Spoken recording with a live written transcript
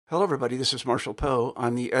Hello, everybody. This is Marshall Poe.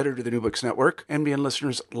 I'm the editor of the New Books Network. NBN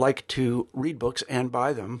listeners like to read books and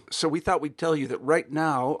buy them. So we thought we'd tell you that right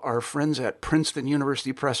now, our friends at Princeton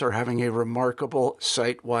University Press are having a remarkable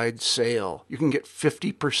site-wide sale. You can get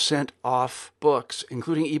 50% off books,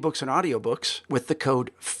 including ebooks and audiobooks, with the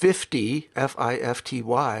code 50,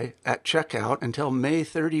 F-I-F-T-Y, at checkout until May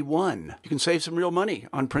 31. You can save some real money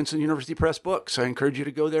on Princeton University Press books. I encourage you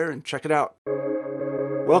to go there and check it out.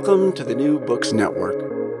 Welcome to the New Books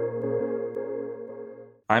Network.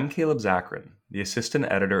 I'm Caleb Zakarin, the assistant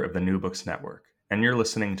editor of the New Books Network, and you're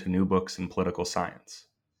listening to New Books in Political Science.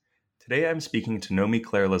 Today I'm speaking to Nomi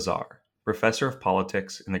Claire Lazar, professor of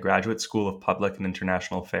politics in the Graduate School of Public and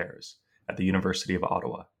International Affairs at the University of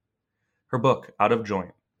Ottawa. Her book, Out of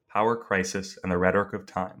Joint: Power, Crisis, and the Rhetoric of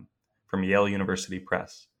Time, from Yale University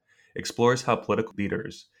Press, explores how political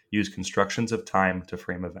leaders use constructions of time to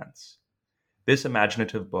frame events. This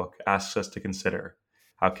imaginative book asks us to consider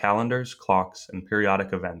how calendars, clocks, and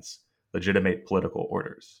periodic events legitimate political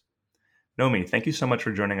orders. Nomi, thank you so much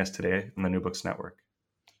for joining us today on the New Books Network.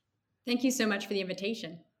 Thank you so much for the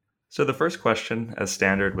invitation. So the first question, as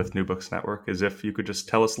standard with New Books Network, is if you could just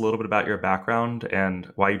tell us a little bit about your background and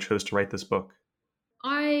why you chose to write this book.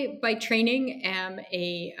 I, by training, am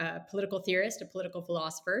a political theorist, a political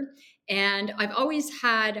philosopher, and I've always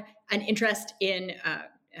had an interest in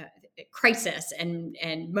crisis and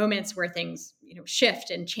moments where things shift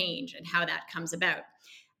and change and how that comes about.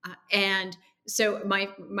 And so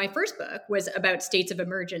my first book was about states of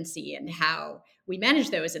emergency and how we manage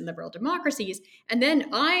those in liberal democracies. And then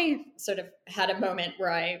I sort of had a moment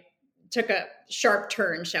where I took a sharp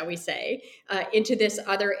turn, shall we say, into this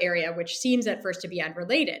other area, which seems at first to be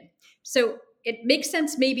unrelated. So it makes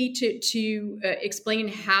sense maybe to explain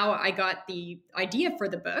how I got the idea for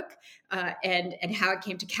the book and how it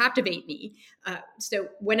came to captivate me. So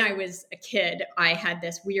when I was a kid, I had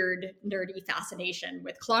this weird, nerdy fascination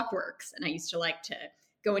with clockworks, and I used to like to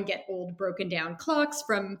go and get old broken down clocks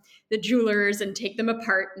from the jewelers and take them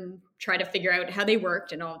apart and try to figure out how they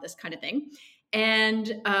worked and all of this kind of thing.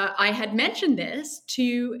 And I had mentioned this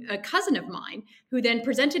to a cousin of mine who then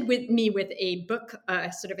presented me with a book,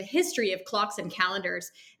 sort of a history of clocks and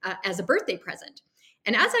calendars as a birthday present.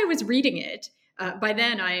 And as I was reading it, by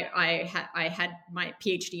then I had my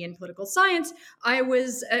PhD in political science. I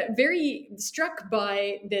was very struck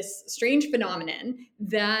by this strange phenomenon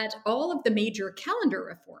that all of the major calendar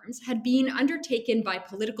reforms had been undertaken by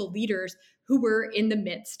political leaders who were in the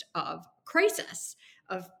midst of crisis,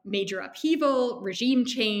 of major upheaval, regime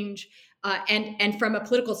change. And from a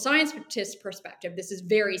political scientist perspective, this is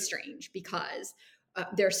very strange because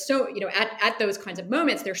there's so, at those kinds of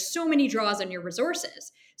moments, there's so many draws on your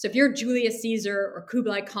resources. So if you're Julius Caesar or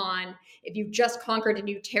Kublai Khan, if you've just conquered a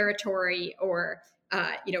new territory or,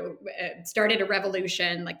 started a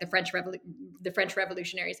revolution like the French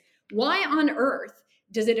revolutionaries, why on earth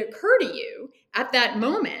does it occur to you at that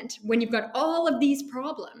moment when you've got all of these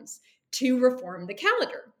problems to reform the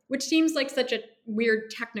calendar, which seems like such a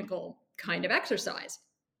weird technical kind of exercise?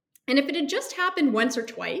 And if it had just happened once or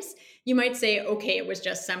twice, you might say, okay, it was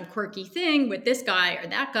just some quirky thing with this guy or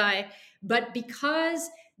that guy. But because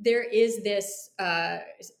there is this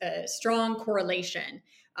strong correlation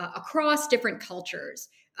across different cultures,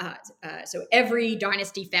 so every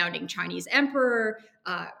dynasty founding Chinese emperor,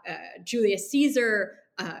 Julius Caesar,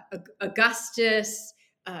 Augustus,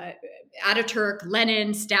 Ataturk,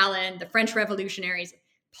 Lenin, Stalin, the French revolutionaries,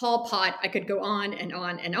 Pol Pot, I could go on and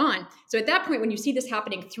on and on. So at that point, when you see this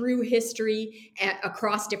happening through history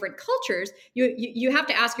across different cultures, you have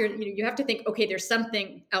to ask you have to think, okay, there's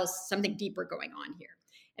something else, something deeper going on here.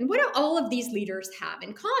 And what do all of these leaders have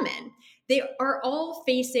in common? They are all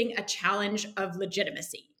facing a challenge of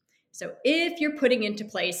legitimacy. So if you're putting into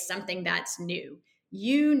place something that's new,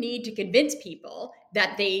 you need to convince people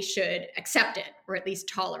that they should accept it or at least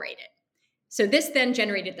tolerate it. So this then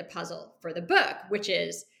generated the puzzle for the book, which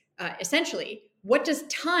is essentially, what does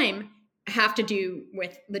time have to do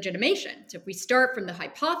with legitimation? So if we start from the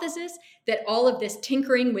hypothesis that all of this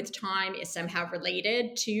tinkering with time is somehow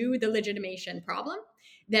related to the legitimation problem,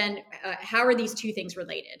 then how are these two things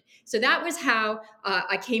related? So that was how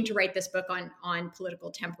I came to write this book on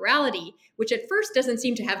political temporality, which at first doesn't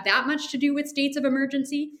seem to have that much to do with states of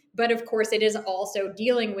emergency. But of course, it is also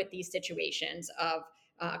dealing with these situations of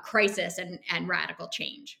crisis and radical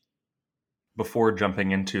change. Before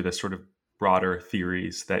jumping into the sort of broader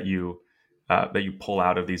theories that you pull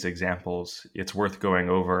out of these examples, it's worth going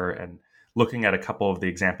over and looking at a couple of the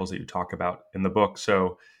examples that you talk about in the book.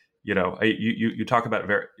 So, you talk about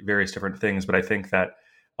various different things, but I think that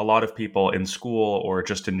a lot of people in school or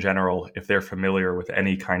just in general, if they're familiar with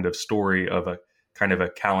any kind of story of a kind of a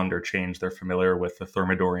calendar change. They're familiar with the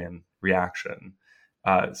Thermidorian reaction.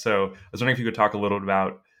 So I was wondering if you could talk a little bit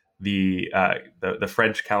about the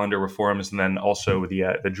French calendar reforms, and then also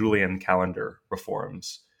the Julian calendar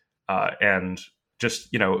reforms, and just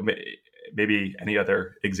maybe any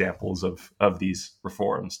other examples of these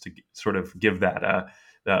reforms to sort of give that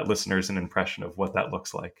listeners an impression of what that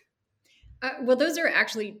looks like. Well, those are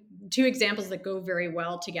actually two examples that go very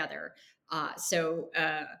well together.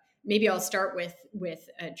 Maybe I'll start with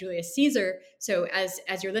Julius Caesar. So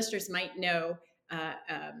as your listeners might know,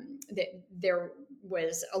 that there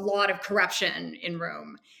was a lot of corruption in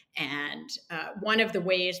Rome. And one of the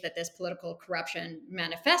ways that this political corruption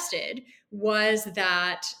manifested was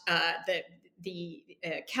that the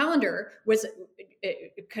calendar was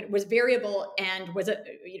variable, and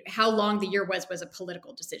how long the year was a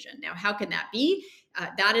political decision. Now, how can that be?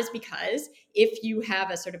 That is because if you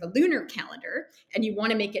have a sort of a lunar calendar and you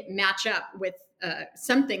want to make it match up with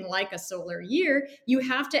something like a solar year, you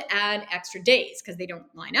have to add extra days because they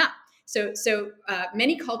don't line up. So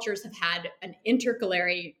many cultures have had an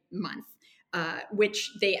intercalary month,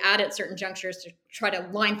 which they add at certain junctures to try to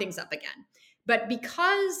line things up again. But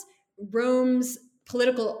because Rome's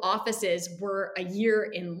political offices were a year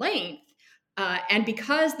in length, and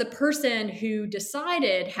because the person who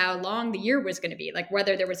decided how long the year was going to be, like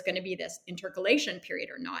whether there was going to be this intercalation period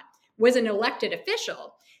or not, was an elected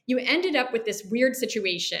official, you ended up with this weird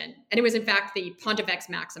situation. And it was, in fact, the Pontifex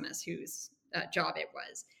Maximus whose job it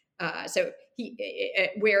was.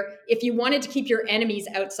 Where if you wanted to keep your enemies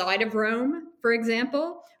outside of Rome, for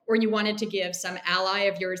example, or you wanted to give some ally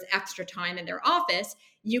of yours extra time in their office,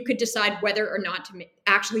 you could decide whether or not to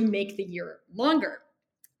actually make the year longer.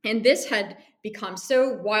 And this had become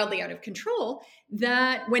so wildly out of control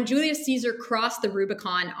that when Julius Caesar crossed the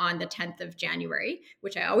Rubicon on the 10th of January,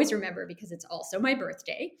 which I always remember because it's also my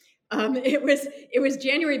birthday, it was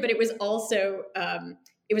January, but it was also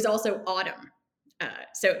autumn.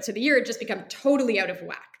 So the year had just become totally out of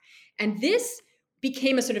whack. And this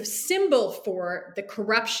became a sort of symbol for the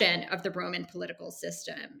corruption of the Roman political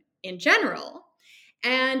system in general.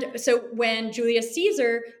 And so when Julius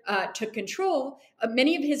Caesar took control,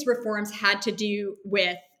 many of his reforms had to do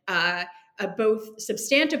with both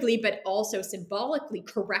substantively but also symbolically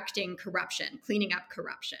correcting corruption, cleaning up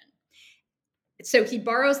corruption. So he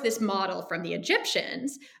borrows this model from the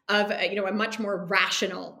Egyptians of a much more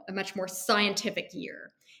rational, a much more scientific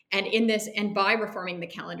year. And by reforming the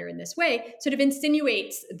calendar in this way, sort of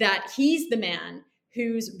insinuates that he's the man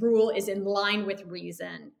whose rule is in line with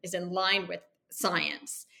reason, is in line with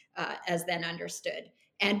science, as then understood,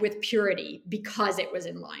 and with purity, because it was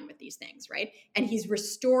in line with these things, right? And he's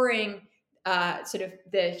restoring sort of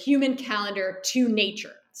the human calendar to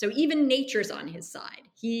nature. So even nature's on his side.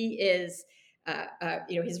 He is,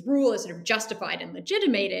 his rule is sort of justified and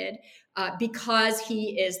legitimated because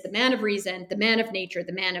he is the man of reason, the man of nature,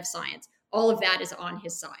 the man of science. All of that is on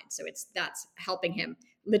his side. So that's helping him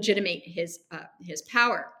legitimate his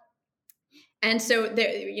power. And so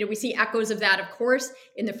we see echoes of that, of course,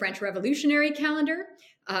 in the French Revolutionary calendar,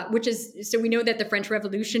 so we know that the French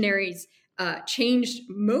revolutionaries changed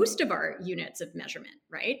most of our units of measurement,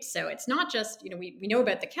 right? So it's not just, we know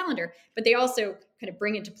about the calendar, but they also kind of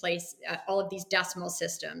bring into place all of these decimal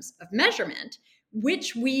systems of measurement,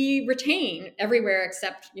 which we retain everywhere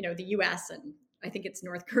except, the US and I think it's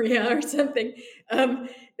North Korea or something.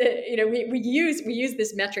 We use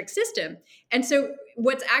this metric system. And so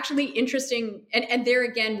what's actually interesting, and there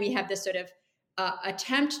again, we have this sort of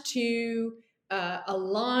attempt to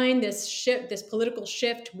align this political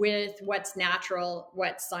shift with what's natural,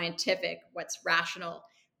 what's scientific, what's rational,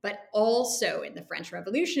 but also in the French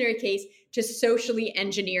Revolutionary case, to socially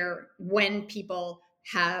engineer when people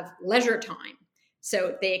have leisure time.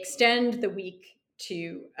 So they extend the week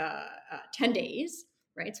to 10 days,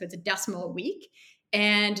 right? So it's a decimal week.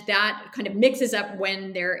 And that kind of mixes up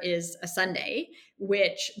when there is a Sunday,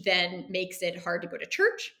 which then makes it hard to go to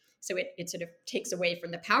church. So it sort of takes away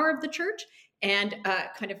from the power of the church and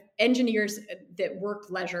kind of engineers the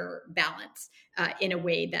work-leisure balance in a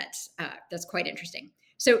way that's quite interesting.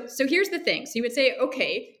 So here's the thing. So you would say,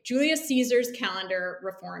 okay, Julius Caesar's calendar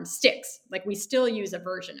reform sticks. Like we still use a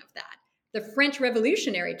version of that. The French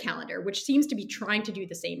Revolutionary calendar, which seems to be trying to do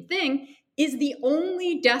the same thing, is the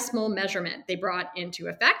only decimal measurement they brought into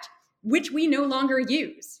effect, which we no longer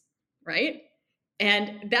use, right?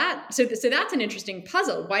 And so that's an interesting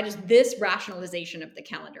puzzle. Why does this rationalization of the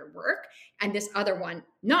calendar work and this other one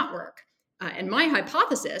not work? And my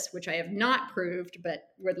hypothesis, which I have not proved but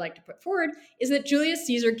would like to put forward, is that Julius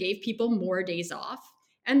Caesar gave people more days off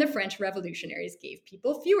and the French revolutionaries gave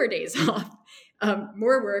people fewer days off.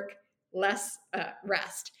 More work, less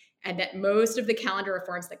rest, and that most of the calendar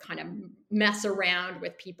reforms that kind of mess around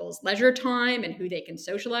with people's leisure time and who they can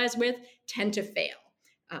socialize with tend to fail,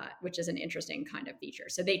 which is an interesting kind of feature.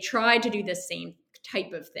 So they tried to do the same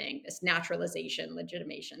type of thing, this naturalization,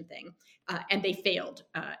 legitimation thing, and they failed.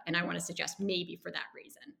 And I want to suggest maybe for that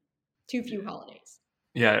reason. Too few holidays.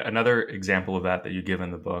 Yeah, another example of that you give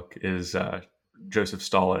in the book is Joseph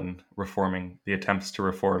Stalin reforming the attempts to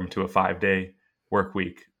reform to a 5-day work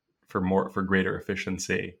week for greater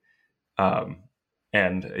efficiency.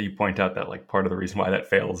 And you point out that like part of the reason why that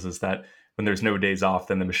fails is that when there's no days off,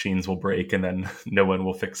 then the machines will break and then no one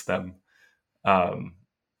will fix them.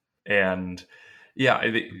 And yeah,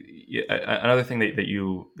 another thing that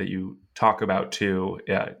you talk about too,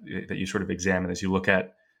 that you sort of examine is you look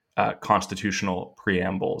at constitutional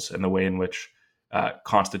preambles and the way in which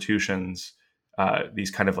constitutions,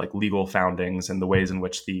 these kind of like legal foundings, and the ways in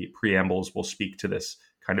which the preambles will speak to this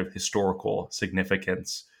kind of historical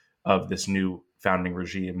significance of this new founding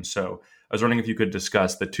regime. So I was wondering if you could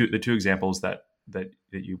discuss the two examples that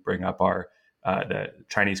you bring up are the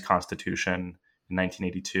Chinese Constitution in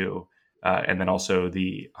 1982, and then also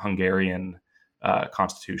the Hungarian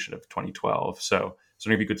Constitution of 2012. So I was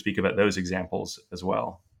wondering if you could speak about those examples as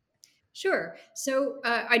well. Sure. So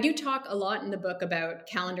I do talk a lot in the book about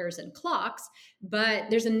calendars and clocks, but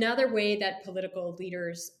there's another way that political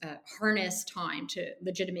leaders harness time to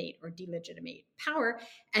legitimate or delegitimate power,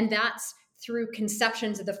 and that's through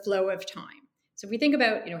conceptions of the flow of time. So if we think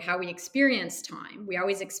about how we experience time, we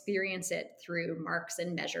always experience it through marks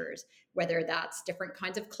and measures, whether that's different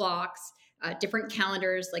kinds of clocks, different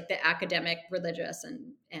calendars like the academic, religious,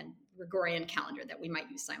 and Gregorian calendar that we might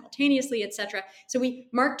use simultaneously, etc. So we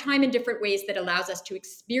mark time in different ways that allows us to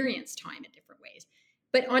experience time in different ways.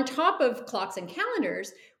 But on top of clocks and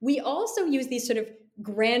calendars, we also use these sort of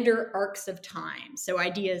grander arcs of time. So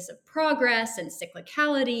ideas of progress and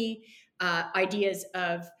cyclicality, ideas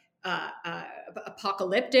of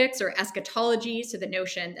apocalyptics or eschatology, so the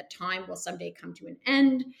notion that time will someday come to an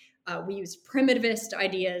end. We use primitivist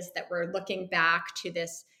ideas that we're looking back to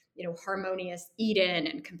this harmonious Eden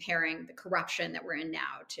and comparing the corruption that we're in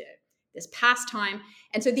now to this past time.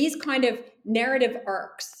 And so these kind of narrative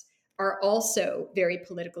arcs are also very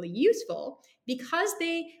politically useful because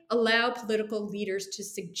they allow political leaders to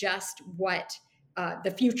suggest what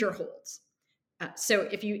the future holds. So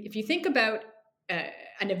if you think about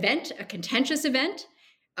an event, a contentious event,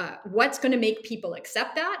 what's going to make people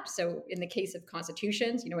accept that? So in the case of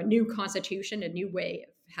constitutions, a new constitution, a new way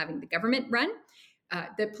of having the government run,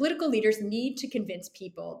 the political leaders need to convince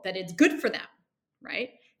people that it's good for them,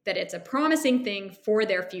 right? That it's a promising thing for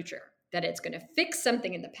their future, that it's going to fix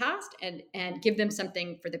something in the past and give them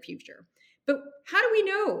something for the future. But how do we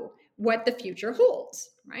know what the future holds,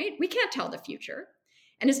 right? We can't tell the future.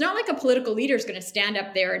 And it's not like a political leader is going to stand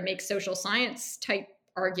up there and make social science type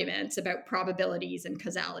arguments about probabilities and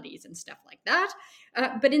causalities and stuff like that.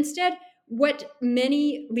 But instead, what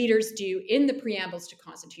many leaders do in the preambles to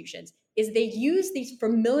constitutions is they use these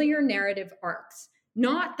familiar narrative arcs,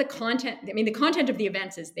 not the content. I mean, the content of the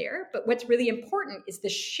events is there, but what's really important is the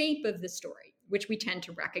shape of the story, which we tend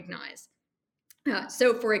to recognize.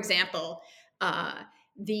 So, for example, I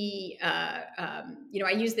use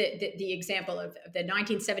the example of the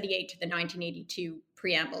 1978 to the 1982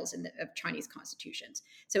 preambles of Chinese constitutions.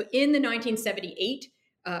 So, in the 1978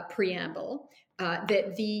 preamble,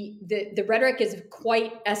 the rhetoric is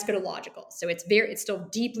quite eschatological. So it's still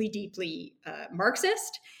deeply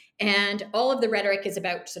Marxist, and all of the rhetoric is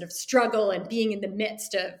about sort of struggle and being in the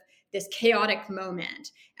midst of this chaotic moment.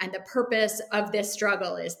 And the purpose of this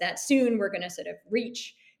struggle is that soon we're going to sort of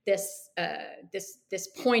reach this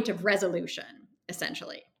point of resolution,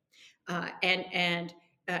 essentially.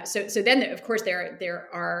 So then, of course, there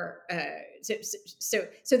are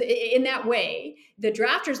so in that way, the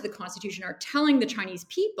drafters of the Constitution are telling the Chinese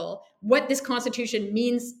people what this Constitution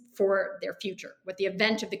means for their future, what the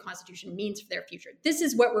event of the Constitution means for their future. This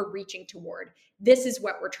is what we're reaching toward. This is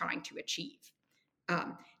what we're trying to achieve.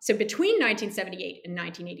 So between 1978 and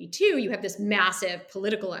 1982, you have this massive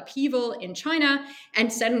political upheaval in China,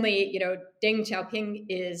 and suddenly, Deng Xiaoping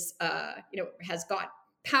has got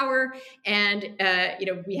power, and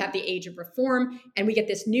we have the age of reform, and we get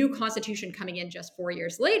this new constitution coming in just 4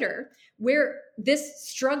 years later, where this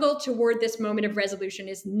struggle toward this moment of resolution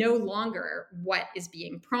is no longer what is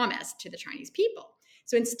being promised to the Chinese people.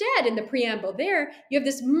 So instead, in the preamble there, you have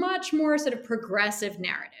this much more sort of progressive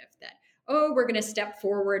narrative that, we're going to step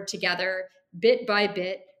forward together bit by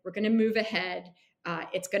bit, we're going to move ahead,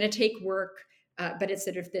 it's going to take work, But it's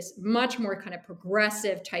sort of this much more kind of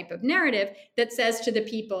progressive type of narrative that says to the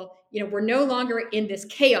people, we're no longer in this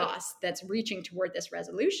chaos that's reaching toward this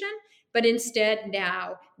resolution, but instead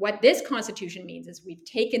now what this constitution means is we've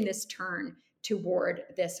taken this turn toward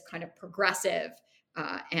this kind of progressive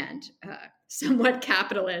and somewhat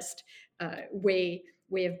capitalist way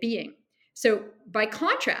of being. So by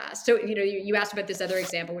contrast, you asked about this other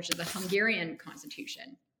example, which is the Hungarian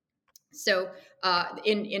constitution. So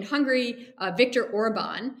in Hungary, Viktor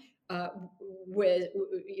Orban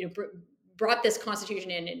brought this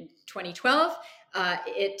constitution in 2012.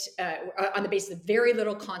 It on the basis of very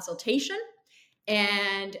little consultation,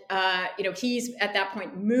 and he's at that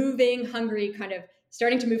point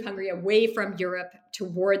starting to move Hungary away from Europe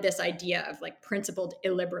toward this idea of like principled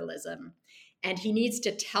illiberalism, and he needs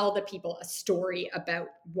to tell the people a story about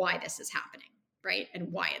why this is happening, right,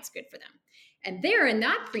 and why it's good for them. And there in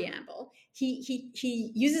that preamble,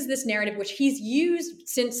 he uses this narrative, which he's used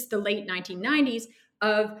since the late 1990s,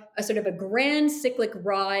 of a sort of a grand cyclic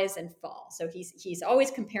rise and fall. So he's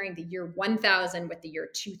always comparing the year 1000 with the year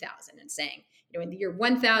 2000 and saying, in the year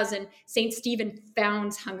 1000, St. Stephen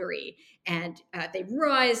founds Hungary, and they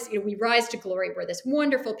rise, we rise to glory. We're this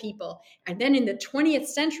wonderful people. And then in the 20th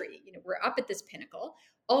century, we're up at this pinnacle.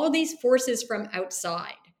 All these forces from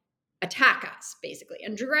outside attack us, basically,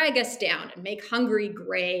 and drag us down and make Hungary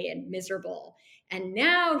gray and miserable. And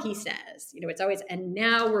now he says, it's always, and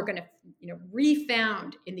now we're going to,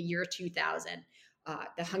 refound in the year 2000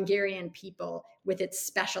 the Hungarian people with its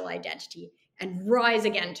special identity and rise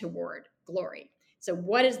again toward glory. So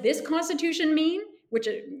what does this constitution mean? Which,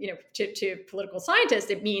 to political scientists,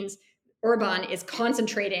 it means Orban is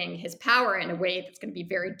concentrating his power in a way that's going to be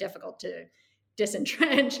very difficult to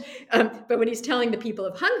disentrench. But what he's telling the people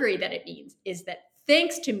of Hungary that it means is that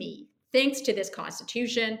thanks to me, thanks to this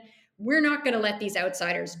constitution, we're not going to let these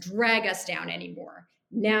outsiders drag us down anymore.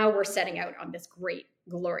 Now we're setting out on this great,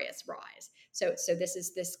 glorious rise. So this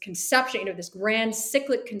is this conception, this grand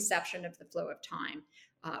cyclic conception of the flow of time,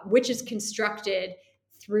 which is constructed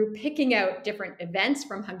through picking out different events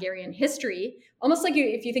from Hungarian history, almost like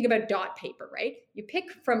if you think about dot paper, right? You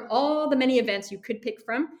pick from all the many events you could pick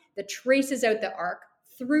from that traces out the arc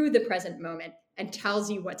through the present moment and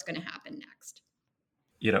tells you what's going to happen next.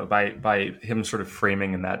 By him sort of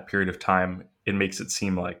framing in that period of time, it makes it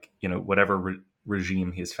seem like, whatever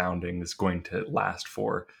regime he's founding is going to last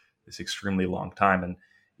for this extremely long time. And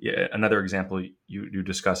another example you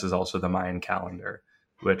discuss is also the Mayan calendar,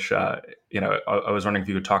 which, I was wondering if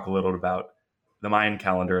you could talk a little about the Mayan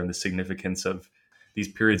calendar and the significance of these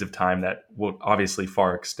periods of time that will obviously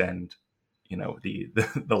far extend,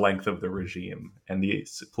 the length of the regime and the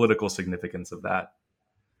political significance of that.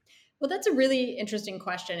 Well, that's a really interesting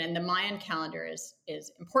question. And the Mayan calendar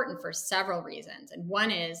is important for several reasons. And one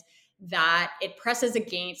is that it presses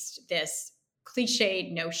against this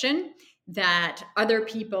cliched notion that other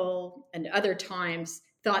people and other times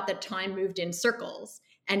thought that time moved in circles.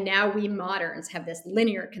 And now we moderns have this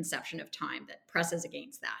linear conception of time that presses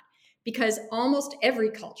against that. Because almost every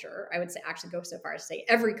culture, I would say, actually go so far as to say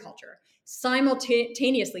every culture,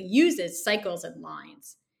 simultaneously uses cycles and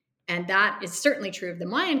lines. And that is certainly true of the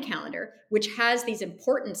Mayan calendar, which has these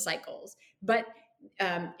important cycles, but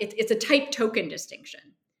it's a type token distinction.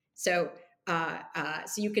 So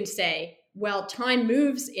you can say, well, time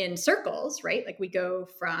moves in circles, right? Like we go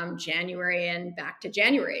from January and back to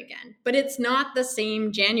January again, but it's not the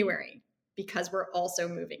same January because we're also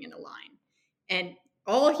moving in a line. And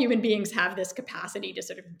all human beings have this capacity to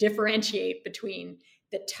sort of differentiate between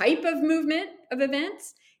the type of movement of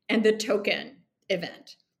events and the token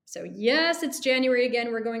event. So yes, it's January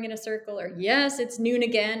again, we're going in a circle, or yes, it's noon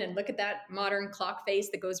again, and look at that modern clock face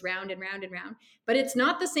that goes round and round and round. But it's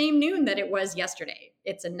not the same noon that it was yesterday.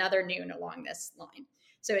 It's another noon along this line.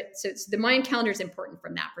 So the Mayan calendar is important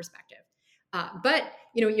from that perspective. But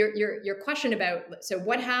your question about, so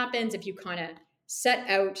what happens if you kind of set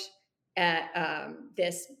out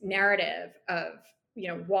this narrative of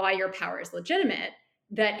why your power is legitimate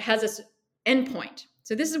that has an endpoint.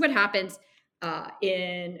 So this is what happens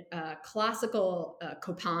in classical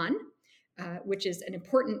Copan, which is an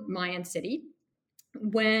important Mayan city,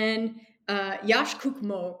 when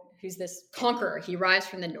Yaxcucmo, who's this conqueror, he arrives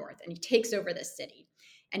from the north and he takes over this city.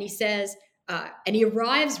 And he says, and he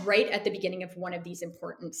arrives right at the beginning of one of these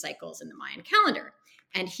important cycles in the Mayan calendar.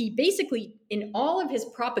 And he basically, in all of his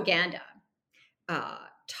propaganda,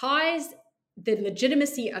 ties the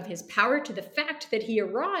legitimacy of his power to the fact that he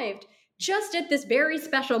arrived just at this very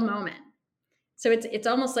special moment. So it's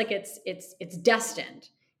almost like it's destined.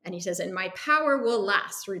 And he says, and my power will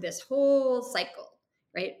last through this whole cycle,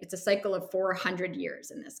 right? It's a cycle of 400 years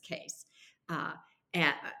in this case.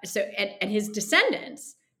 And his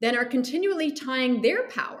descendants then are continually tying their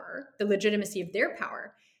power, the legitimacy of their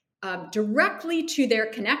power, directly to their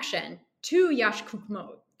connection to Yash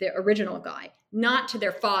Kukmo, the original guy, not to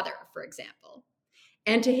their father, for example,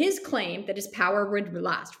 and to his claim that his power would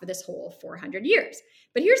last for this whole 400 years.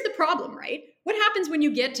 But here's the problem, right? What happens when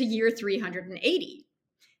you get to year 380?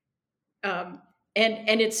 And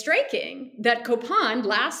it's striking that Copan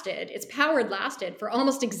its power lasted for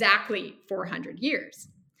almost exactly 400 years.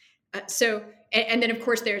 And then of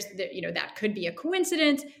course there's that could be a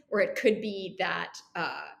coincidence, or it could be that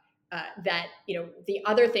the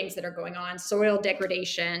other things that are going on, soil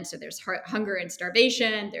degradation, so there's hunger and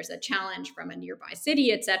starvation, there's a challenge from a nearby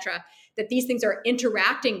city, etc., that these things are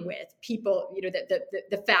interacting with people,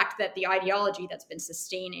 the fact that the ideology that's been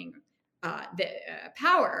sustaining the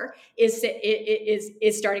power is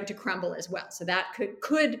starting to crumble as well. So that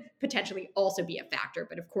could potentially also be a factor,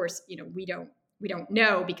 but of course, we don't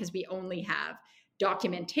know, because we only have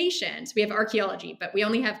documentation. So we have archaeology, but we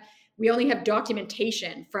only have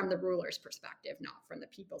documentation from the ruler's perspective, not from the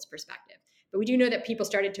people's perspective. But we do know that people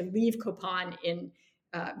started to leave Copan in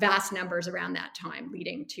vast numbers around that time,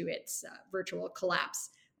 leading to its virtual collapse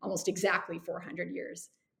almost exactly 400 years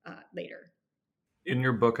later. In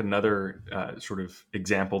your book, another sort of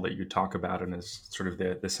example that you talk about, and is sort of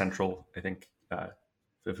the central, I think, if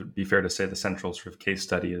it would be fair to say, the central sort of case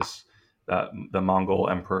study is the Mongol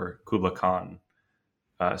Emperor Kublai Khan.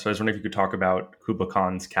 So I was wondering if you could talk about Kublai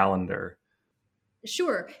Khan's calendar.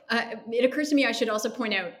 Sure. It occurs to me I should also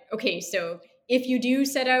point out, okay, so if you do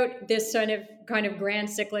set out this kind of grand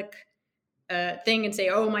cyclic thing and say,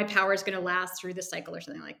 oh, my power is going to last through the cycle or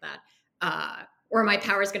something like that, or my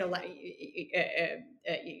power is going to,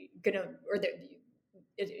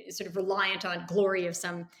 it's sort of reliant on glory of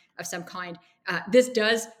some kind. This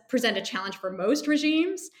does present a challenge for most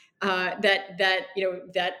regimes.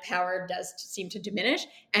 That power does seem to diminish,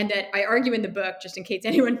 and that I argue in the book, just in case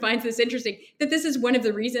anyone finds this interesting, that this is one of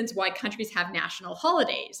the reasons why countries have national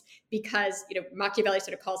holidays, because Machiavelli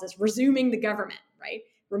sort of calls this resuming the government, right?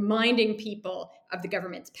 Reminding people of the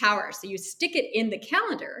government's power. So you stick it in the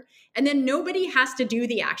calendar, and then nobody has to do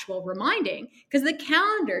the actual reminding, because the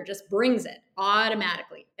calendar just brings it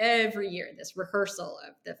automatically every year, this rehearsal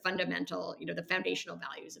of the fundamental, the foundational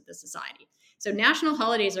values of the society. So national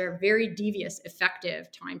holidays are a very devious, effective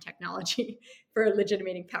time technology for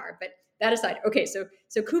legitimating power. But that aside, okay, so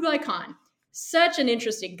Kublai Khan, such an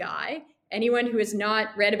interesting guy. Anyone who has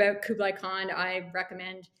not read about Kublai Khan, I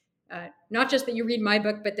recommend not just that you read my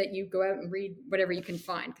book, but that you go out and read whatever you can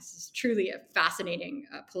find, because it's truly a fascinating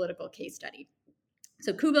political case study.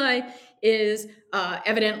 So Kublai is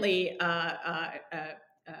evidently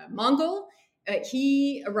Mongol.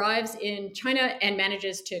 He arrives in China and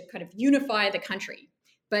manages to kind of unify the country,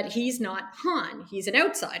 but he's not Han. He's an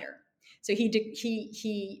outsider. So he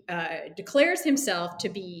declares himself to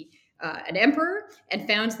be an emperor and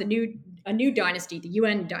founds a new dynasty, the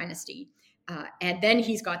Yuan dynasty. And then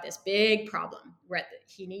he's got this big problem where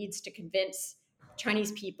he needs to convince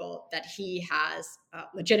Chinese people that he has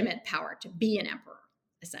legitimate power to be an emperor,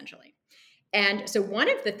 essentially. And so one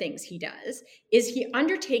of the things he does is he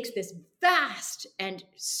undertakes this vast and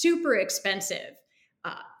super expensive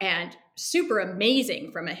and super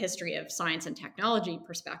amazing, from a history of science and technology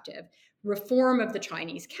perspective, reform of the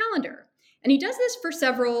Chinese calendar. And he does this for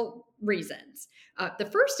several reasons. The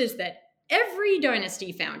first is that every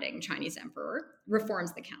dynasty founding Chinese emperor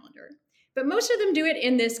reforms the calendar, but most of them do it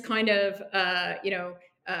in this kind of,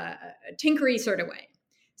 tinkery sort of way.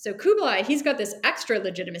 So Kublai, he's got this extra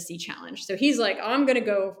legitimacy challenge. So he's like, I'm going to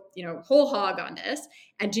go, whole hog on this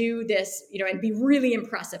and do this, and be really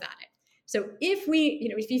impressive at it. So if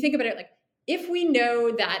you think about it, like, if we know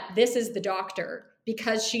that this is the doctor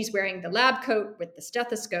because she's wearing the lab coat with the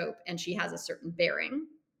stethoscope and she has a certain bearing,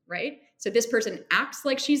 right? So this person acts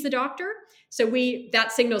like she's the doctor. So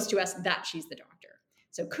that signals to us that she's the doctor.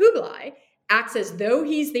 So Kublai acts as though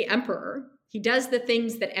he's the emperor. He does the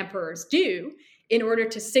things that emperors do in order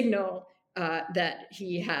to signal that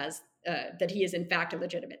he is in fact a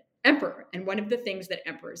legitimate emperor. And one of the things that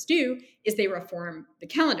emperors do is they reform the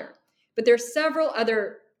calendar. But there are several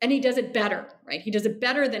other, and he does it better, right? He does it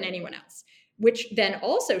better than anyone else, which then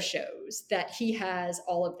also shows that he has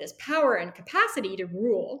all of this power and capacity to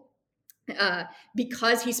rule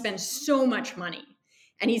because he spends so much money.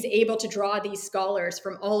 And he's able to draw these scholars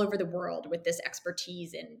from all over the world with this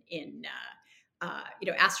expertise in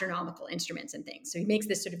astronomical instruments and things. So he makes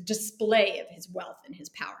this sort of display of his wealth and his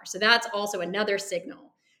power. So that's also another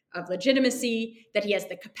signal of legitimacy, that he has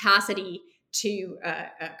the capacity to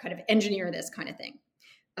kind of engineer this kind of thing.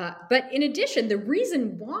 But in addition, the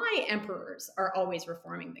reason why emperors are always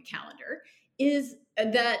reforming the calendar is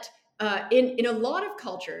that in a lot of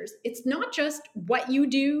cultures, it's not just what you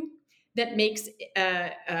do that makes,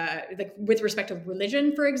 like with respect to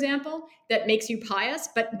religion, for example, that makes you pious,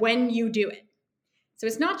 but when you do it. So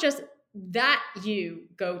it's not just that you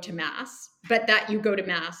go to mass, but that you go to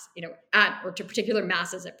mass, at or to particular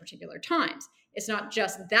masses at particular times. It's not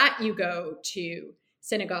just that you go to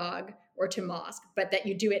synagogue or to mosque, but that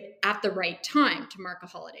you do it at the right time to mark a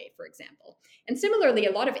holiday, for example. And similarly,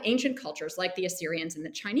 a lot of ancient cultures like the Assyrians and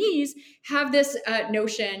the Chinese have this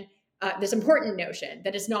notion, this important notion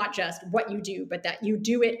that it's not just what you do, but that you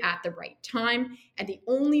do it at the right time. And the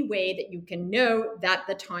only way that you can know that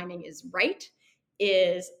the timing is right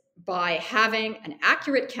is by having an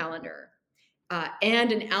accurate calendar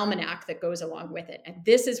and an almanac that goes along with it. And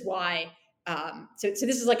this is why, so this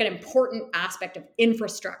is like an important aspect of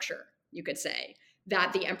infrastructure, you could say,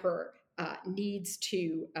 that the emperor needs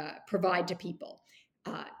to provide to people.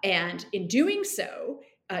 And in doing so,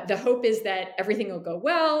 the hope is that everything will go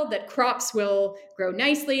well, that crops will grow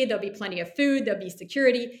nicely, there'll be plenty of food, there'll be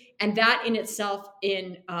security. And that in itself,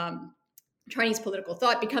 in Chinese political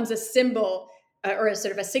thought, becomes a symbol or a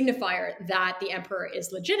sort of a signifier that the emperor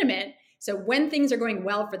is legitimate. So when things are going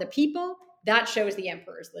well for the people, that shows the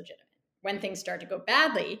emperor is legitimate. When things start to go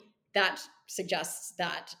badly, that suggests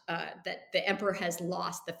that that the emperor has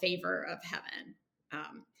lost the favor of heaven.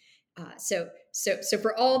 So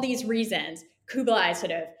for all these reasons, Kublai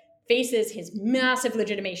sort of faces his massive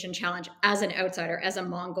legitimation challenge as an outsider, as a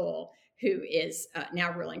Mongol who is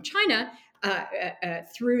now ruling China.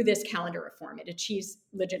 Through this calendar reform, it achieves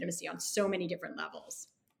legitimacy on so many different levels.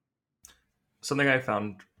 Something I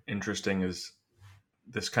found interesting is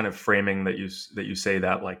this kind of framing that you say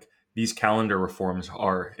that like these calendar reforms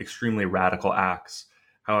are extremely radical acts.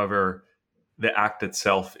 However, the act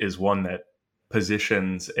itself is one that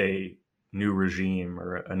positions a new regime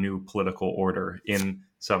or a new political order in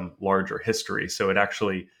some larger history. So it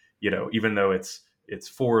actually, even though it's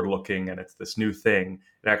forward looking and it's this new thing,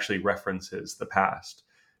 it actually references the past.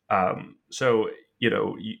 So,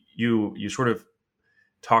 you sort of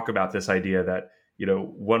talk about this idea that,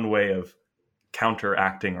 one way of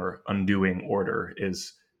counteracting or undoing order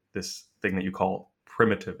is this thing that you call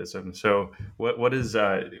primitivism. So what is,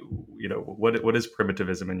 what is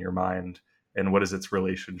primitivism in your mind, and what is its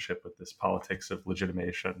relationship with this politics of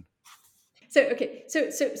legitimation? So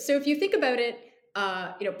if you think about it,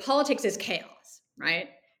 politics is chaos, right?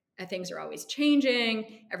 Things are always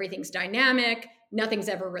changing. Everything's dynamic. Nothing's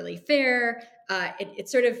ever really fair.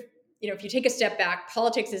 It's sort of, if you take a step back,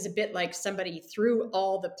 politics is a bit like somebody threw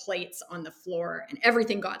all the plates on the floor and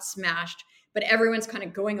everything got smashed, but everyone's kind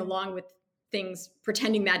of going along with things,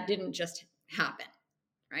 pretending that didn't just happen,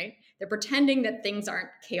 right? They're pretending that things aren't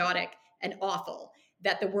chaotic and awful,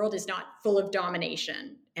 that the world is not full of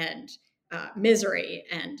domination and misery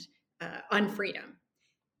and unfreedom.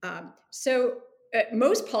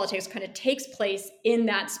 Most politics kind of takes place in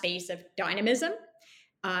that space of dynamism.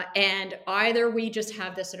 And either we just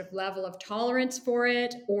have this sort of level of tolerance for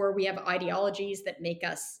it, or we have ideologies that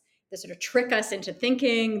sort of trick us into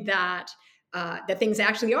thinking that things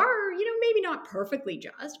actually are, maybe not perfectly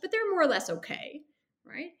just, but they're more or less okay,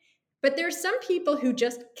 right? But there's some people who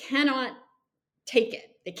just cannot take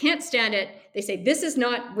it. They can't stand it. They say, this is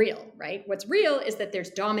not real, right? What's real is that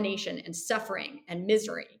there's domination and suffering and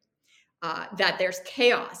misery. That there's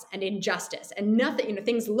chaos and injustice and nothing,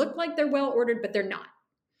 things look like they're well ordered, but they're not.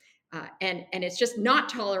 And it's just not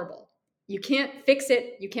tolerable. You can't fix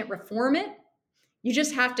it. You can't reform it. You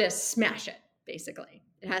just have to smash it, basically.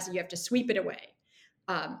 You have to sweep it away.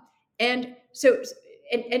 And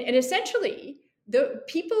essentially, the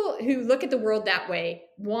people who look at the world that way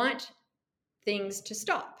want things to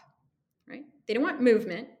stop, right? They don't want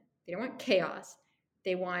movement. They don't want chaos.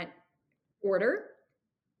 They want order,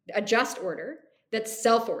 a just order that's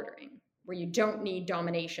self-ordering, where you don't need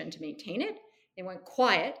domination to maintain it. They want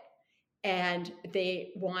quiet, and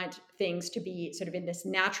they want things to be sort of in this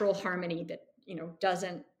natural harmony that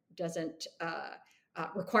doesn't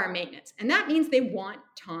require maintenance. And that means they want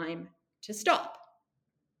time to stop.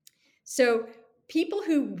 So people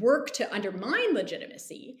who work to undermine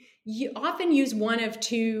legitimacy often use one of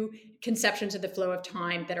two conceptions of the flow of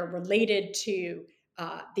time that are related to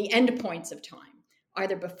the end points of time,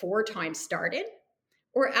 either before time started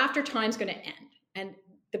or after time's going to end. And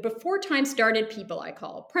the before time started people I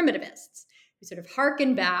call primitivists, who sort of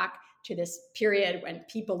hearken back to this period when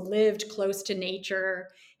people lived close to nature,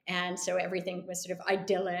 and so everything was sort of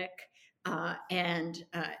idyllic. And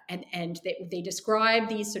they describe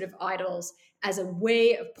these sort of idols as a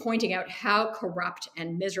way of pointing out how corrupt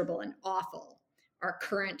and miserable and awful our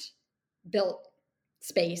current built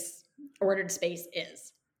space, ordered space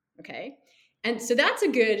is. Okay, and so that's a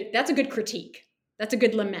good critique. That's a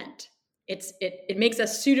good lament. It makes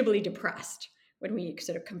us suitably depressed when we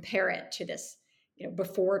sort of compare it to this,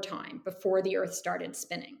 before time, before the Earth started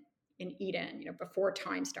spinning in Eden, before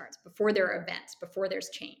time starts, before there are events, before there's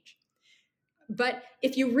change. But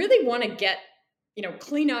if you really want to get,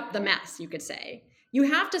 clean up the mess, you could say, you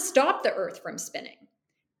have to stop the Earth from spinning.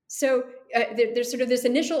 So there's sort of this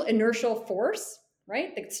initial inertial force,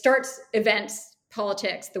 right, that starts events,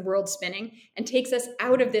 politics, the world spinning, and takes us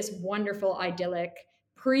out of this wonderful, idyllic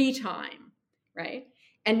pre-time, right?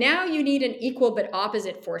 And now you need an equal but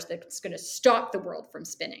opposite force that's going to stop the world from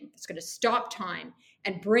spinning. It's going to stop time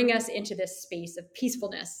and bring us into this space of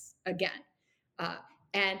peacefulness again.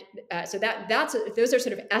 So those are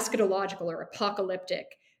sort of eschatological or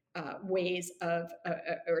apocalyptic ways of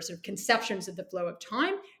or sort of conceptions of the flow of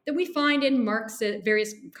time that we find in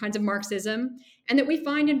various kinds of Marxism, and that we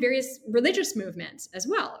find in various religious movements as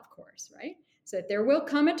well, of course, right? So that there will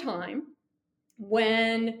come a time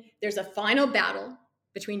when there's a final battle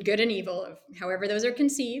between good and evil, of however those are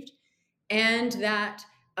conceived, and that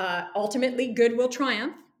ultimately good will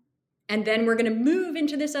triumph, and then we're going to move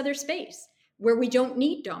into this other space where we don't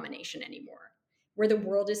need domination anymore, where the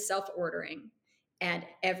world is self-ordering and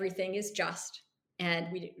everything is just, and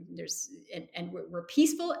we're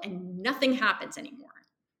peaceful and nothing happens anymore,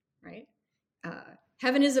 right?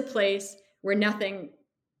 Heaven is a place where nothing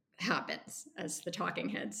happens, as the Talking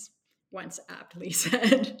Heads once aptly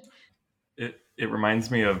said. It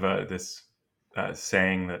reminds me of this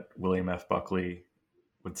saying that William F. Buckley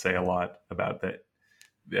would say a lot about that.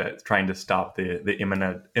 Trying to stop the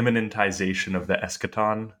immanentization of the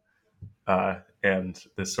eschaton, and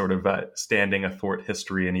this sort of standing athwart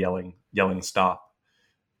history and yelling stop.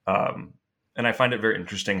 And I find it very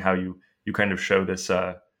interesting how you kind of show this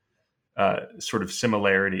sort of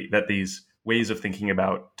similarity, that these ways of thinking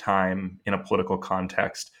about time in a political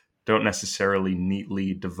context don't necessarily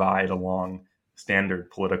neatly divide along standard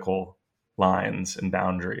political lines and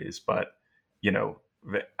boundaries, but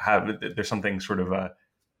there's something sort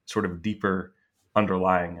of deeper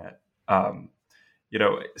underlying it.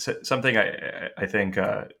 Something I think,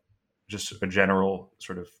 just a general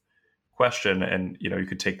sort of question, and you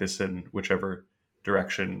could take this in whichever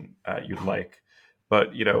direction you'd like.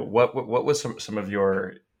 But what was some of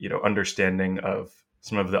your understanding of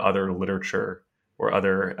some of the other literature or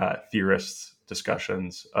other theorists'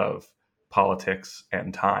 discussions of politics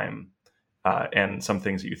and time, and some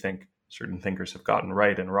things that you think certain thinkers have gotten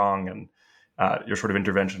right and wrong, and your sort of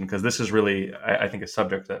intervention, because this is really, I think, a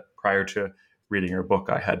subject that prior to reading your book,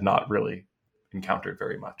 I had not really encountered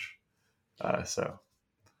very much.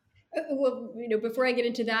 Well, before I get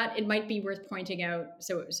into that, it might be worth pointing out.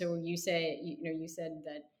 So you say, you said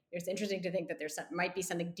that it's interesting to think that might be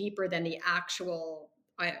something deeper than the actual,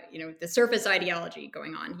 the surface ideology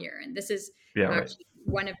going on here. And this is actually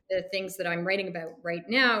one of the things that I'm writing about right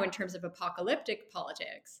now in terms of apocalyptic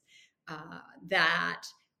politics. That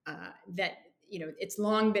it's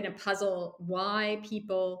long been a puzzle why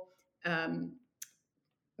people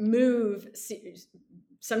move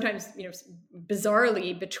sometimes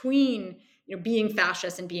bizarrely between being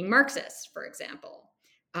fascist and being Marxist, for example,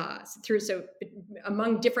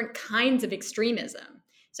 among different kinds of extremism.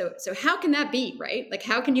 So how can that be, right? Like,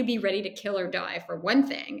 how can you be ready to kill or die for one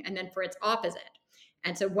thing and then for its opposite?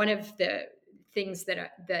 And so one of the things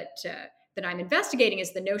that I'm investigating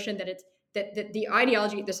is the notion that that the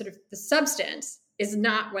ideology, the substance, is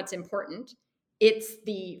not what's important. It's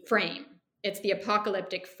the frame. It's the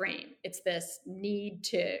apocalyptic frame. It's this need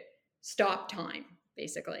to stop time,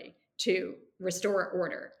 basically, to restore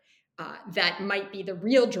order. That might be the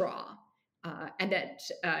real draw. And that,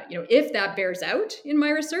 if that bears out in my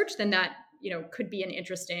research, then that, could be an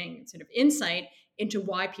interesting sort of insight into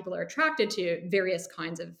why people are attracted to various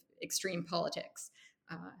kinds of extreme politics.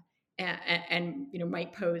 And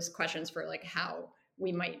might pose questions for like how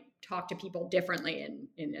we might talk to people differently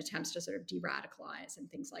in attempts to sort of de-radicalize and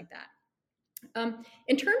things like that.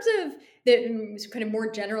 In terms of the kind of more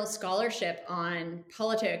general scholarship on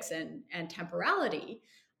politics and temporality,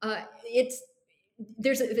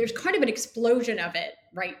 there's kind of an explosion of it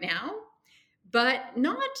right now, but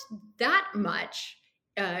not that much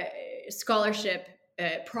scholarship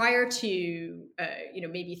prior to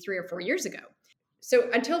maybe 3 or 4 years ago.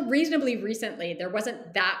 So until reasonably recently, there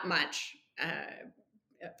wasn't that much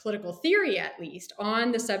political theory, at least,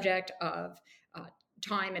 on the subject of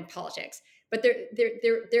time and politics. But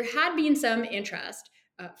there had been some interest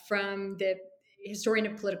from the historian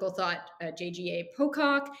of political thought, J.G.A.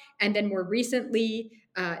 Pocock, and then more recently,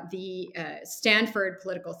 the Stanford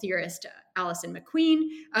political theorist, Alison McQueen,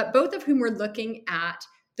 both of whom were looking at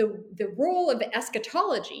the role of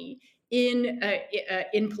eschatology in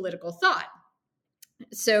political thought.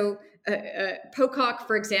 So Pocock,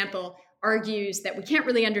 for example, argues that we can't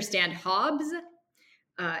really understand Hobbes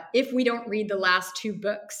if we don't read the last two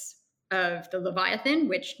books of the Leviathan,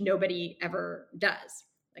 which nobody ever does.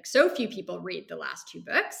 Like, so few people read the last two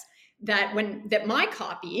books that my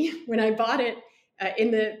copy, when I bought it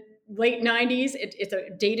in the late 90s, it's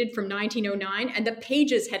dated from 1909, and the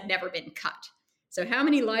pages had never been cut. So how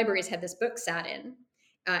many libraries had this book sat in,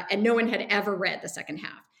 and no one had ever read the second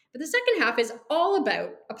half? But the second half is all about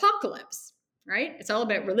apocalypse, right? It's all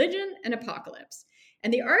about religion and apocalypse.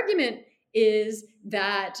 And the argument is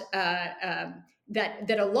that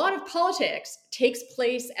that a lot of politics takes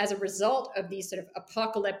place as a result of these sort of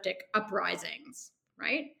apocalyptic uprisings,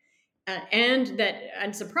 right?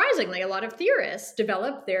 And surprisingly, a lot of theorists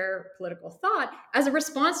develop their political thought as a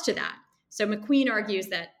response to that. So McQueen argues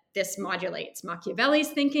that this modulates Machiavelli's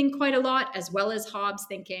thinking quite a lot, as well as Hobbes'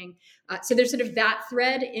 thinking. So there's sort of that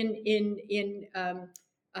thread in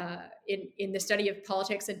the study of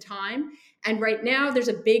politics and time. And right now, there's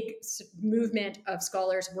a big movement of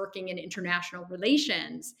scholars working in international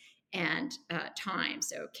relations and time.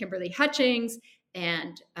 So Kimberly Hutchings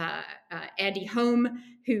and Andy Home,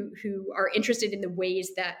 who are interested in the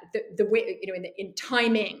ways that the way, in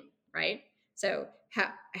timing, right? So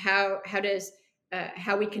how does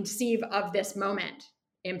how we conceive of this moment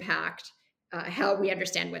impact how we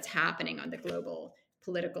understand what's happening on the global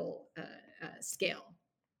political scale?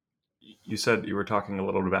 You said you were talking a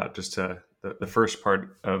little bit about just the first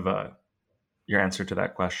part of your answer to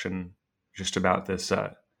that question, just about this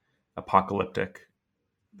apocalyptic,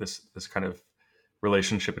 this kind of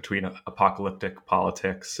relationship between apocalyptic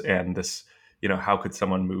politics and this, how could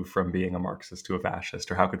someone move from being a Marxist to a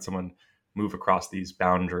fascist, or how could someone move across these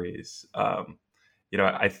boundaries? I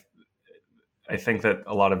think that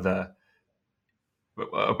a lot of a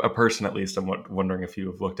person, at least, I'm wondering if you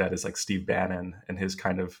have looked at, is like Steve Bannon and his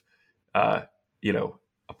kind of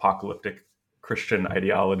apocalyptic Christian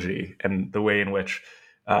ideology, and the way in which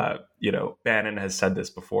Bannon has said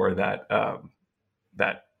this before, that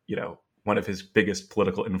one of his biggest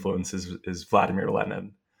political influences is Vladimir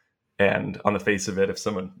Lenin. And on the face of it, if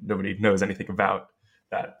nobody knows anything about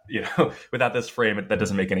that, without this frame, that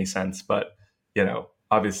doesn't make any sense. But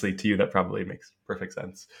obviously to you, that probably makes perfect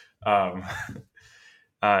sense.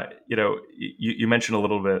 You mentioned a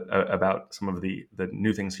little bit about some of the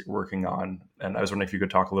new things you're working on, and I was wondering if you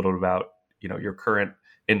could talk a little bit about your current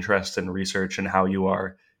interest in research and how you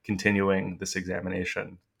are continuing this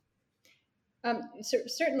examination.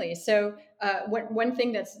 Certainly. So one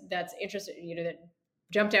thing that's interesting, that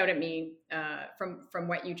jumped out at me from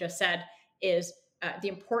what you just said is the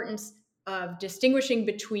importance of distinguishing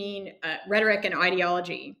between rhetoric and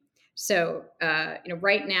ideology. So,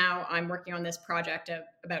 right now I'm working on this project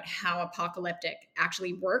about how apocalyptic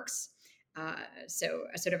actually works. So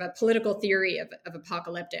a sort of a political theory of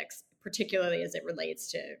apocalyptics, particularly as it relates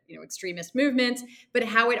to, extremist movements, but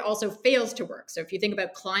how it also fails to work. So if you think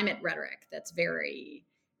about climate rhetoric, that's very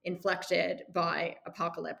inflected by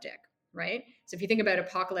apocalyptic, right? So if you think about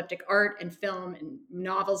apocalyptic art and film and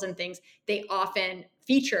novels and things, they often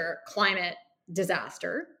feature climate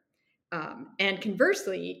disaster. And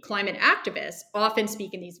conversely, climate activists often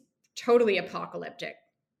speak in these totally apocalyptic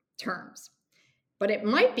terms. But it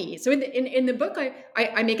might be, so in the book,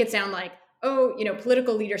 I make it sound like,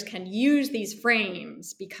 political leaders can use these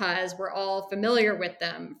frames because we're all familiar with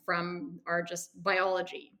them from our just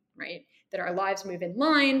biology, right? That our lives move in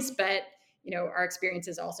lines, but our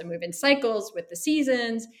experiences also move in cycles with the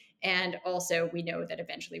seasons. And also we know that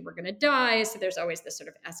eventually we're going to die. So there's always this sort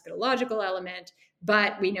of eschatological element,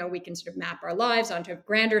 but we know we can sort of map our lives onto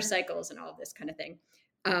grander cycles and all of this kind of thing.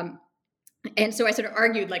 And so I sort of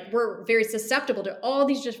argued, like, we're very susceptible to all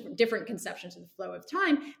these different conceptions of the flow of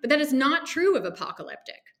time, but that is not true of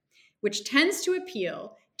apocalyptic, which tends to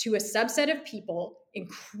appeal to a subset of people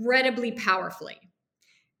incredibly powerfully,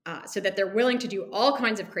 so that they're willing to do all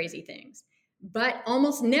kinds of crazy things, but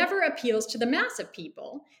almost never appeals to the mass of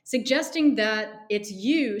people, suggesting that its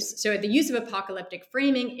use, so the use of apocalyptic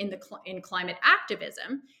framing in climate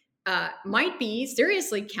activism, might be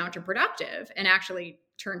seriously counterproductive and actually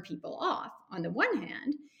turn people off on the one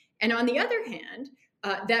hand, and on the other hand,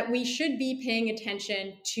 that we should be paying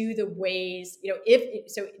attention to the ways,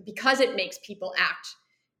 because it makes people act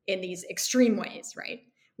in these extreme ways, right?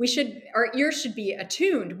 our ears should be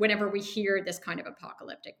attuned whenever we hear this kind of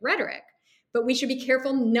apocalyptic rhetoric, but we should be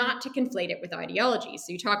careful not to conflate it with ideology.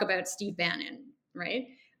 So you talk about Steve Bannon, right?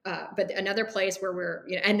 But another place where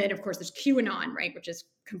and then of course there's QAnon, right, which is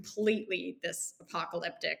completely this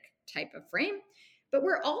apocalyptic type of frame. But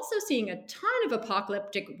we're also seeing a ton of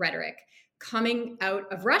apocalyptic rhetoric coming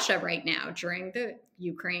out of Russia right now during the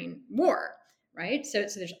Ukraine war, right? So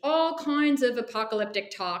there's all kinds of apocalyptic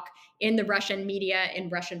talk in the Russian media, in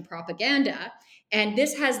Russian propaganda. And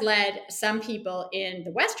this has led some people in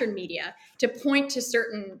the Western media to point to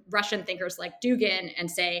certain Russian thinkers like Dugin and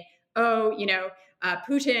say, oh,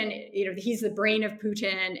 Putin, he's the brain of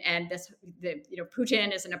Putin, and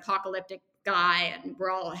Putin is an apocalyptic guy, and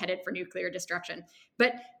we're all headed for nuclear destruction.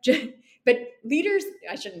 But leaders,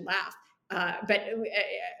 I shouldn't laugh, but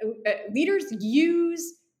leaders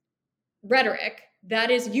use rhetoric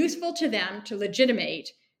that is useful to them to legitimate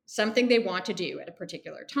something they want to do at a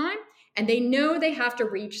particular time, and they know they have to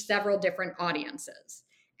reach several different audiences.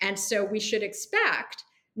 And so we should expect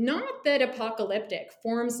not that apocalyptic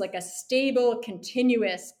forms like a stable,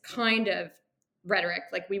 continuous kind of rhetoric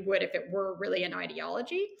like we would if it were really an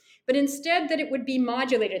ideology, but instead that it would be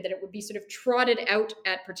modulated, that it would be sort of trotted out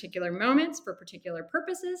at particular moments for particular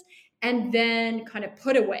purposes, and then kind of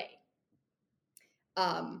put away.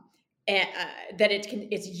 That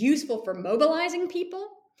it's useful for mobilizing people,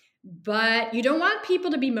 but you don't want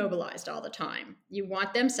people to be mobilized all the time. You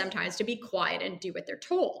want them sometimes to be quiet and do what they're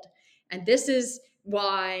told. And this is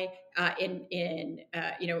why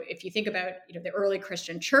if you think about the early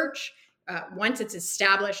Christian church, once it's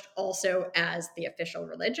established also as the official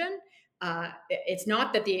religion, it's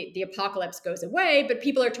not that the apocalypse goes away, but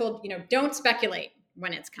people are told, don't speculate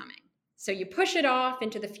when it's coming. So you push it off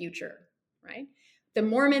into the future, right? The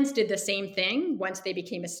Mormons did the same thing once they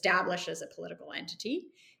became established as a political entity.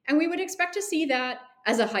 And we would expect to see that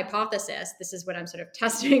as a hypothesis. This is what I'm sort of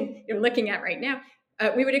testing, looking at right now.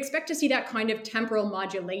 We would expect to see that kind of temporal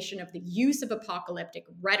modulation of the use of apocalyptic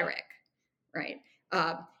rhetoric, right,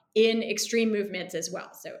 in extreme movements as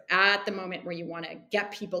well. So at the moment where you want to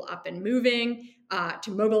get people up and moving,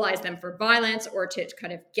 to mobilize them for violence, or to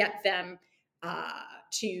kind of get them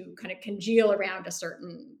to kind of congeal around a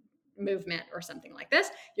certain movement or something like this,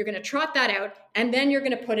 you're going to trot that out, and then you're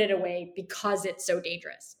going to put it away because it's so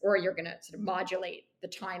dangerous, or you're going to sort of modulate the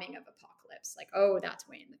timing of apocalypse, like, oh, that's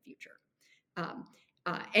way in the future.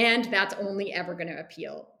 And that's only ever going to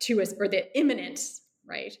appeal to us, or the imminence,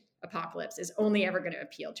 right, apocalypse is only ever going to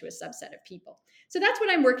appeal to a subset of people. So that's what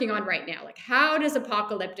I'm working on right now. Like, how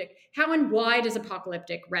and why does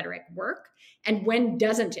apocalyptic rhetoric work? And when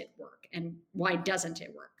doesn't it work? And why doesn't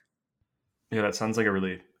it work? Yeah, that sounds like a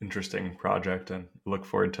really interesting project, and look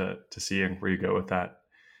forward to seeing where you go with that.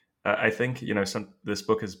 I think, this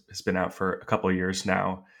book has been out for a couple of years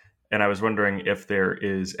now, and I was wondering if there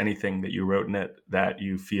is anything that you wrote in it that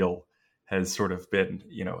you feel has sort of been,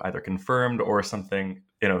 either confirmed or something,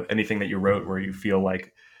 anything that you wrote where you feel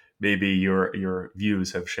like maybe your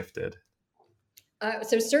views have shifted.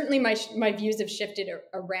 So certainly my views have shifted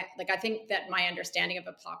around. Like, I think that my understanding of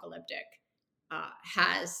apocalyptic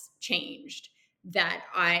has changed. That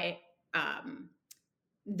I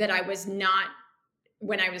was not,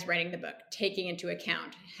 when I was writing the book, taking into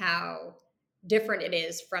account how different it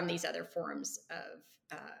is from these other forms of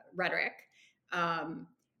rhetoric.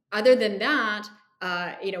 Other than that,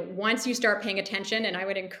 once you start paying attention, and I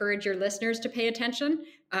would encourage your listeners to pay attention,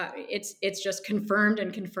 it's just confirmed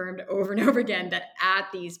and confirmed over and over again that at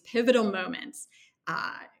these pivotal moments,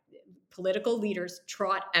 political leaders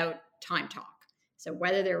trot out time talk. So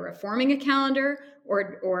whether they're reforming a calendar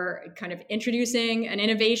or kind of introducing an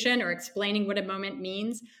innovation or explaining what a moment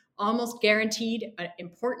means, almost guaranteed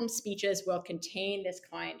important speeches will contain this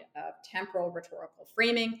kind of temporal rhetorical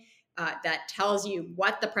framing that tells you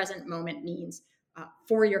what the present moment means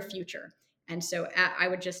for your future. And so I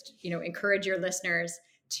would just, encourage your listeners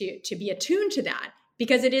to be attuned to that,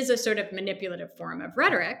 because it is a sort of manipulative form of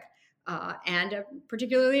rhetoric and a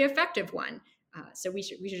particularly effective one. So we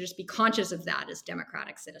should just be conscious of that as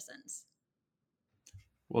democratic citizens.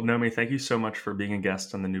 Well, Nomi, thank you so much for being a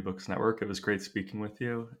guest on the New Books Network. It was great speaking with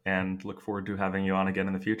you, and look forward to having you on again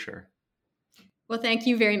in the future. Well, thank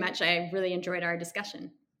you very much. I really enjoyed our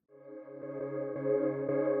discussion.